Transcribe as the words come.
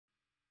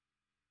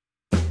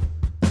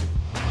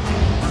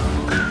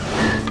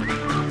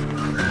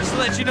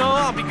let you know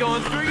I'll be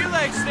going through your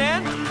leg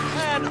stand.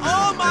 And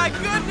oh my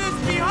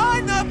goodness,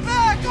 behind the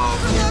back,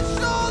 over the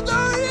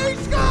shoulder, he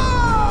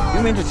scores!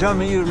 You mean to tell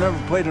me you've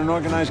never played an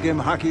organized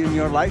game of hockey in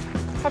your life?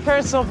 My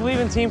parents don't believe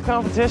in team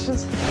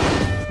competitions.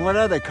 What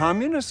are they,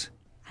 communists?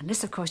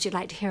 Unless, of course, you'd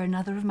like to hear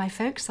another of my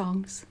folk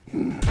songs.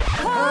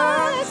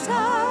 Hugs,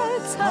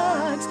 hugs,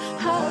 hugs,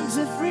 hugs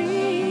are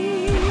free.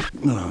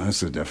 No,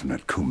 that's a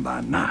definite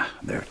kumbaya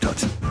there,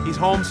 Toots. He's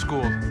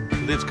homeschooled.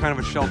 He lives kind of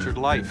a sheltered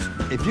life.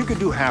 If you could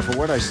do half of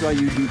what I saw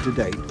you do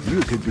today, you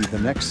could be the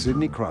next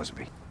Sidney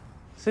Crosby.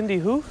 Cindy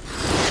who?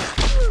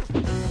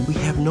 We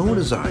have no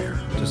desire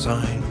to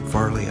sign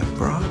Farley up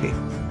for hockey.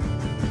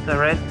 Is that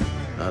right?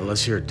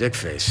 Unless you're a dick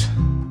face.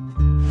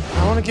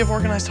 I want to give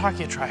organized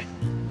hockey a try.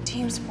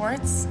 Team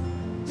sports?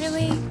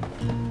 Really?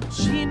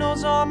 She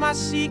knows all my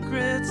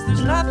secrets,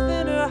 there's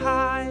nothing to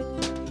hide.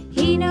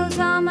 He knows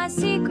all my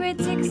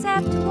secrets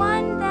except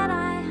one that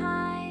I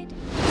hide.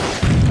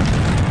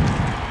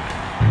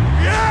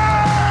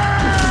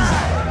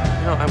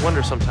 You know, I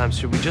wonder sometimes,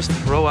 should we just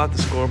throw out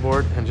the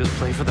scoreboard and just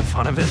play for the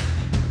fun of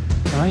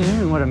it? Am I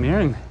hearing what I'm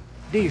hearing?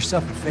 Do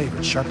yourself a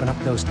favor, sharpen up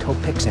those toe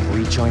picks and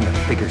rejoin the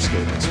figure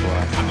skating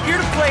squad. I'm here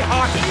to play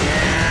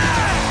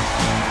hockey.